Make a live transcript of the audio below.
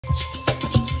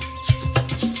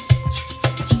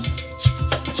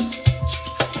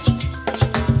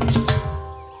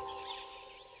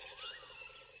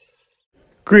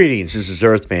Greetings, this is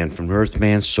Earthman from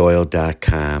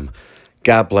earthmansoil.com.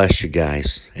 God bless you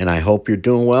guys, and I hope you're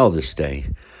doing well this day.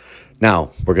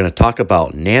 Now, we're going to talk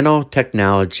about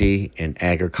nanotechnology in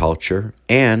agriculture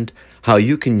and how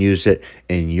you can use it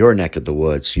in your neck of the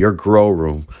woods, your grow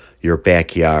room, your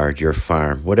backyard, your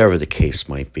farm, whatever the case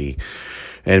might be.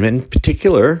 And in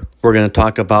particular, we're going to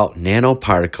talk about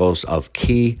nanoparticles of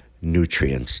key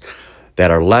nutrients that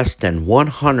are less than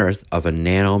 1/100th of a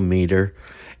nanometer.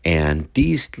 And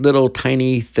these little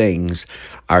tiny things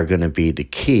are going to be the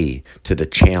key to the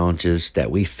challenges that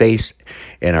we face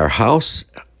in our house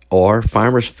or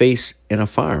farmers face in a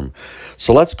farm.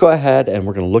 So let's go ahead and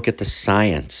we're going to look at the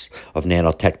science of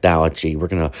nanotechnology. We're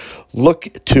going to look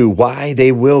to why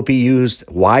they will be used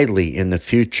widely in the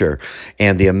future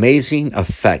and the amazing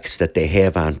effects that they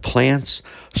have on plants,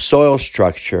 soil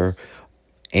structure,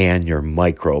 and your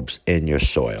microbes in your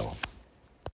soil.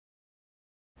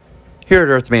 Here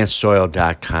at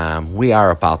earthmansoil.com, we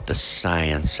are about the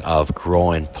science of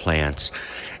growing plants.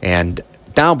 And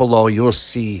down below, you'll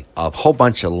see a whole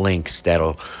bunch of links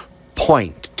that'll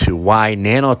point to why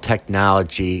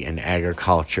nanotechnology in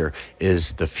agriculture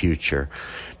is the future.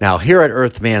 Now, here at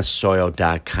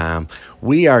earthmansoil.com,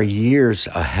 we are years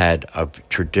ahead of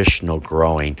traditional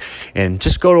growing. And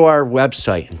just go to our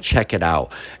website and check it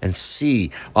out and see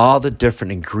all the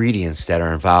different ingredients that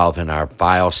are involved in our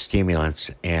biostimulants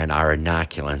and our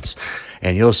inoculants.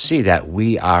 And you'll see that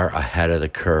we are ahead of the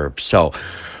curve. So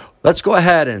let's go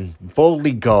ahead and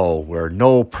boldly go where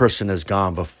no person has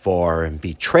gone before and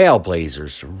be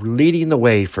trailblazers, leading the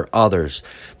way for others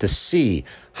to see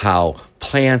how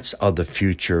plants of the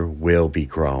future will be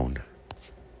grown.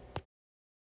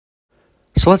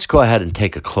 So let's go ahead and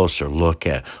take a closer look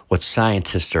at what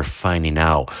scientists are finding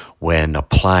out when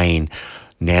applying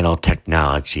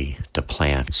nanotechnology to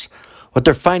plants. What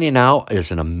they're finding out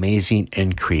is an amazing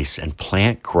increase in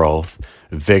plant growth,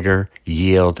 vigor,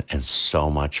 yield, and so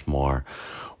much more.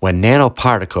 When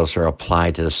nanoparticles are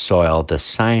applied to the soil, the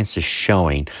science is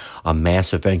showing a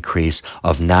massive increase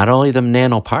of not only the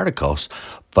nanoparticles,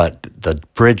 but the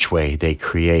bridgeway they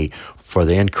create for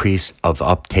the increase of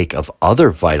uptake of other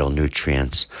vital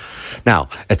nutrients. Now,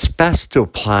 it's best to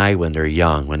apply when they're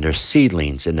young, when they're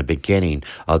seedlings in the beginning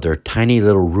of their tiny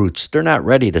little roots. They're not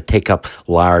ready to take up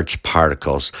large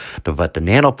particles, but the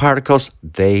nanoparticles,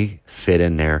 they fit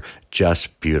in there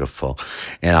just beautiful.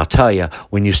 And I'll tell you,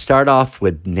 when you start off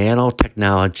with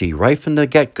nanotechnology right from the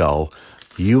get-go,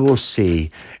 you will see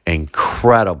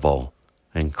incredible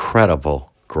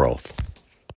growth.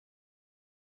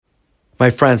 My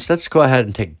friends, let's go ahead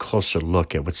and take a closer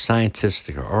look at what scientists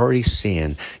are already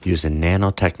seeing using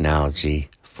nanotechnology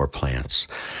for plants.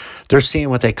 They're seeing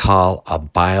what they call a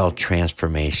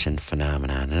biotransformation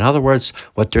phenomenon. In other words,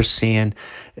 what they're seeing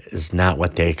is not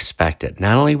what they expected,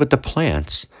 not only with the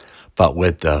plants, but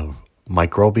with the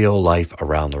microbial life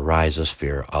around the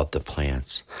rhizosphere of the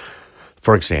plants.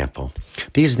 For example,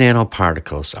 these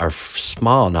nanoparticles are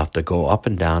small enough to go up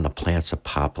and down a plant's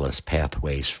apopolis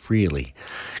pathways freely,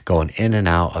 going in and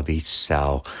out of each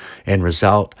cell. And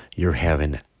result, you're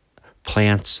having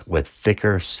plants with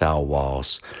thicker cell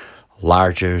walls,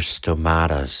 larger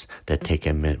stomatas that take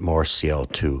in more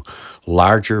CO2,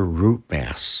 larger root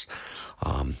mass,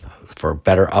 for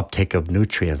better uptake of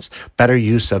nutrients, better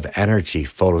use of energy,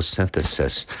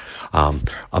 photosynthesis,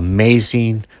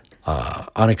 amazing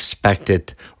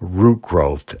unexpected root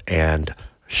growth and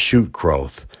shoot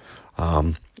growth,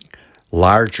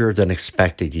 larger than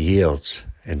expected yields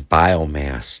and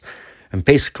biomass, and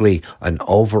basically an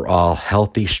overall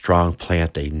healthy, strong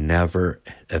plant they never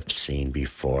have seen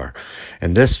before.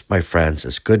 And this, my friends,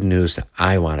 is good news that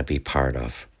I want to be part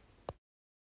of.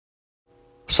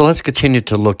 So let's continue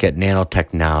to look at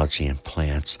nanotechnology in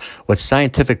plants. What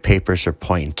scientific papers are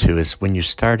pointing to is when you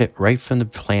start it right from the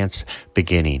plant's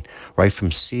beginning, right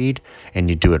from seed, and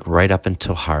you do it right up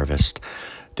until harvest.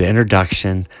 The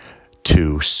introduction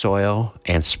to soil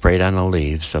and sprayed on the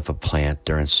leaves of a plant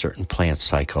during certain plant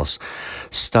cycles.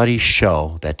 Studies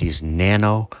show that these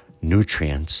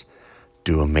nanonutrients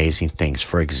do amazing things.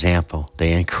 For example,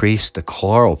 they increase the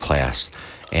chloroplast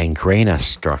and grain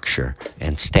structure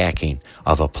and stacking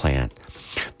of a plant.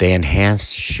 They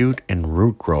enhance shoot and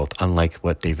root growth unlike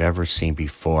what they've ever seen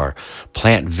before.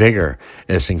 Plant vigor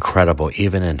is incredible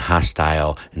even in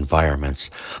hostile environments.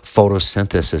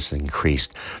 Photosynthesis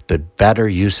increased. The better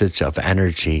usage of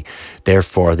energy,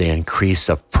 therefore the increase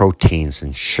of proteins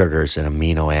and sugars and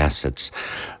amino acids.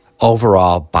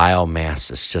 Overall,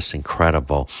 biomass is just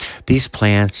incredible. These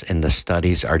plants in the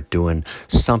studies are doing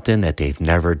something that they've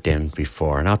never done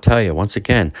before. And I'll tell you, once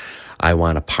again, I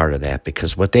want a part of that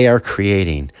because what they are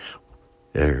creating,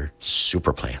 they're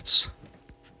super plants.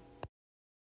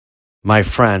 My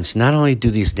friends, not only do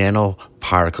these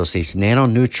nanoparticles, these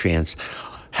nanonutrients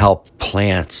help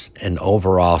plants and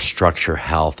overall structure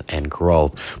health and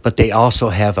growth, but they also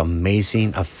have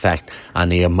amazing effect on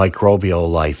the microbial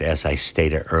life, as I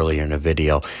stated earlier in the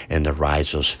video, in the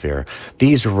rhizosphere.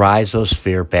 These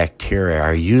rhizosphere bacteria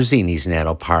are using these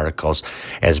nanoparticles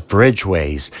as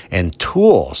bridgeways and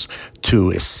tools to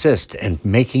assist in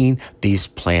making these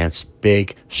plants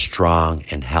big, strong,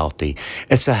 and healthy.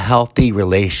 It's a healthy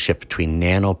relationship between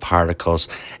nanoparticles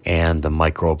and the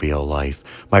microbial life.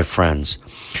 My friends,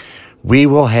 we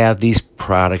will have these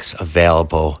products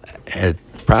available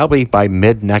probably by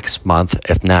mid next month,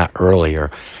 if not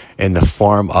earlier, in the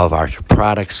form of our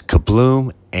products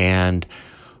Kabloom and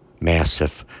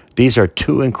Massive. These are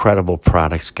two incredible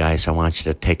products, guys. I want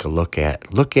you to take a look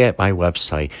at. Look at my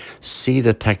website, see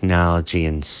the technology,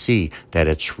 and see that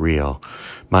it's real.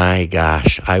 My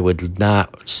gosh, I would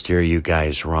not steer you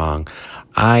guys wrong.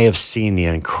 I have seen the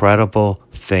incredible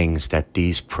things that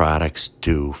these products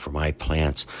do for my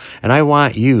plants, and I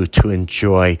want you to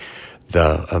enjoy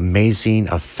the amazing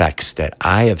effects that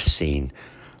I have seen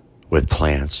with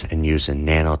plants and using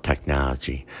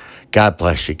nanotechnology. God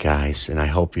bless you guys, and I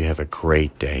hope you have a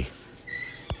great day.